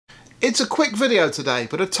It's a quick video today,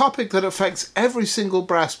 but a topic that affects every single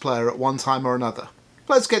brass player at one time or another.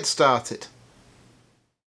 Let's get started.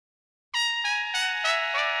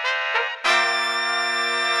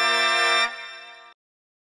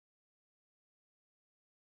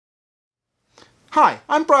 Hi,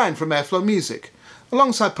 I'm Brian from Airflow Music.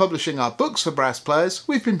 Alongside publishing our books for brass players,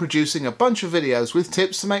 we've been producing a bunch of videos with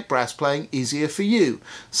tips to make brass playing easier for you.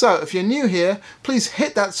 So if you're new here, please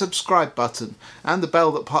hit that subscribe button and the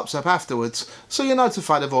bell that pops up afterwards so you're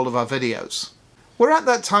notified of all of our videos. We're at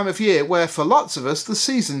that time of year where for lots of us the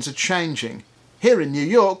seasons are changing. Here in New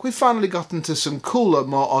York we've finally gotten to some cooler,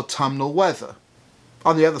 more autumnal weather.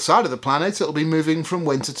 On the other side of the planet it'll be moving from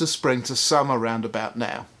winter to spring to summer round about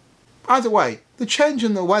now. Either way, the change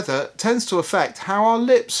in the weather tends to affect how our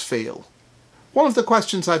lips feel. One of the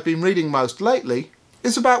questions I've been reading most lately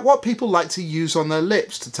is about what people like to use on their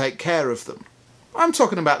lips to take care of them. I'm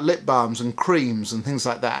talking about lip balms and creams and things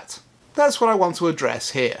like that. That's what I want to address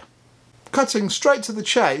here. Cutting straight to the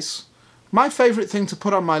chase, my favourite thing to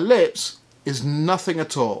put on my lips is nothing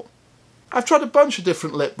at all. I've tried a bunch of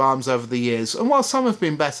different lip balms over the years, and while some have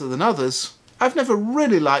been better than others, I've never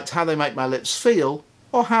really liked how they make my lips feel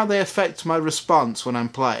or how they affect my response when I'm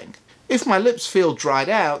playing. If my lips feel dried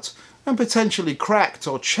out and potentially cracked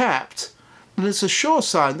or chapped, then it's a sure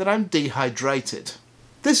sign that I'm dehydrated.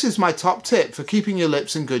 This is my top tip for keeping your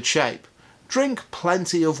lips in good shape. Drink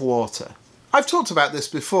plenty of water. I've talked about this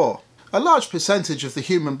before. A large percentage of the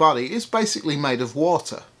human body is basically made of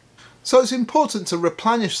water. So it's important to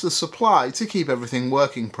replenish the supply to keep everything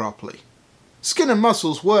working properly. Skin and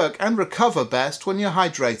muscles work and recover best when you're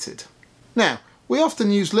hydrated. Now, we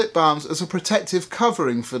often use lip balms as a protective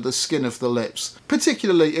covering for the skin of the lips,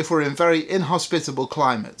 particularly if we're in very inhospitable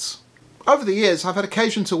climates. Over the years I've had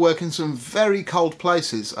occasion to work in some very cold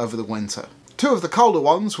places over the winter. Two of the colder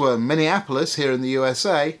ones were Minneapolis here in the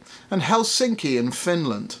USA and Helsinki in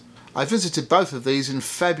Finland. I visited both of these in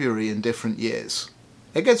February in different years.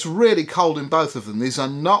 It gets really cold in both of them. These are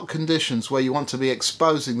not conditions where you want to be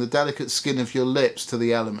exposing the delicate skin of your lips to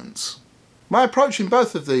the elements. My approach in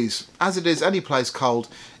both of these, as it is any place cold,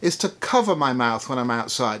 is to cover my mouth when I'm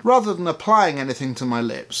outside, rather than applying anything to my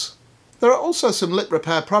lips. There are also some lip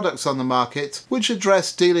repair products on the market which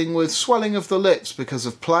address dealing with swelling of the lips because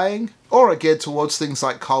of playing, or are geared towards things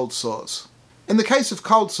like cold sores. In the case of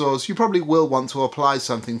cold sores, you probably will want to apply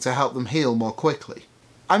something to help them heal more quickly.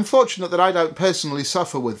 I'm fortunate that I don't personally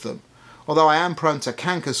suffer with them, although I am prone to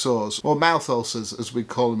canker sores, or mouth ulcers as we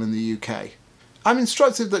call them in the UK. I'm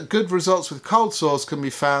instructed that good results with cold sores can be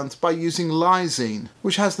found by using lysine,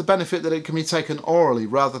 which has the benefit that it can be taken orally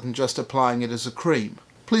rather than just applying it as a cream.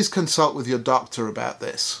 Please consult with your doctor about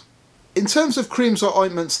this. In terms of creams or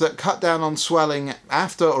ointments that cut down on swelling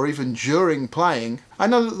after or even during playing, I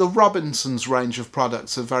know that the Robinsons range of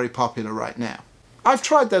products are very popular right now. I've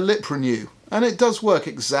tried their Lip Renew, and it does work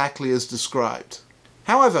exactly as described.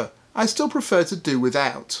 However, I still prefer to do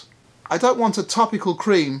without. I don't want a topical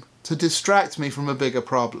cream to distract me from a bigger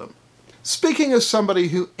problem. Speaking as somebody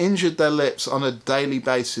who injured their lips on a daily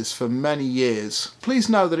basis for many years, please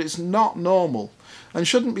know that it's not normal and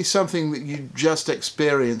shouldn't be something that you just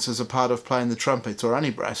experience as a part of playing the trumpet or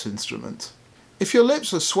any brass instrument. If your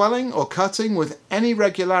lips are swelling or cutting with any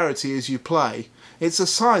regularity as you play, it's a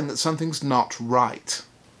sign that something's not right.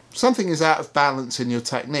 Something is out of balance in your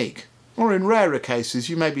technique, or in rarer cases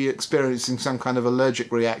you may be experiencing some kind of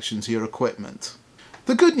allergic reaction to your equipment.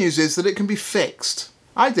 The good news is that it can be fixed.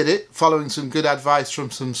 I did it, following some good advice from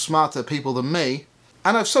some smarter people than me,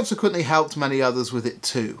 and I've subsequently helped many others with it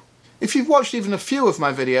too. If you've watched even a few of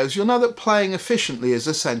my videos, you'll know that playing efficiently is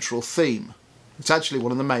a central theme. It's actually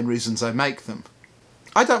one of the main reasons I make them.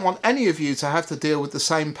 I don't want any of you to have to deal with the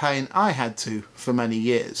same pain I had to for many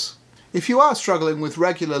years. If you are struggling with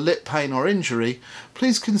regular lip pain or injury,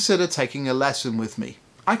 please consider taking a lesson with me.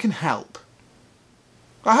 I can help.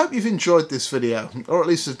 I hope you've enjoyed this video, or at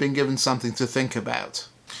least have been given something to think about.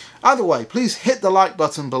 Either way, please hit the like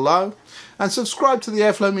button below, and subscribe to the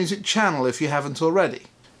Airflow Music channel if you haven't already.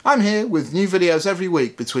 I'm here with new videos every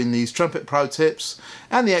week between these Trumpet Pro tips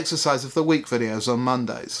and the Exercise of the Week videos on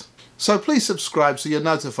Mondays. So please subscribe so you're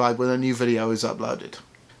notified when a new video is uploaded.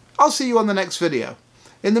 I'll see you on the next video.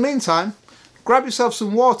 In the meantime, grab yourself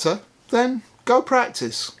some water, then go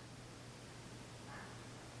practice.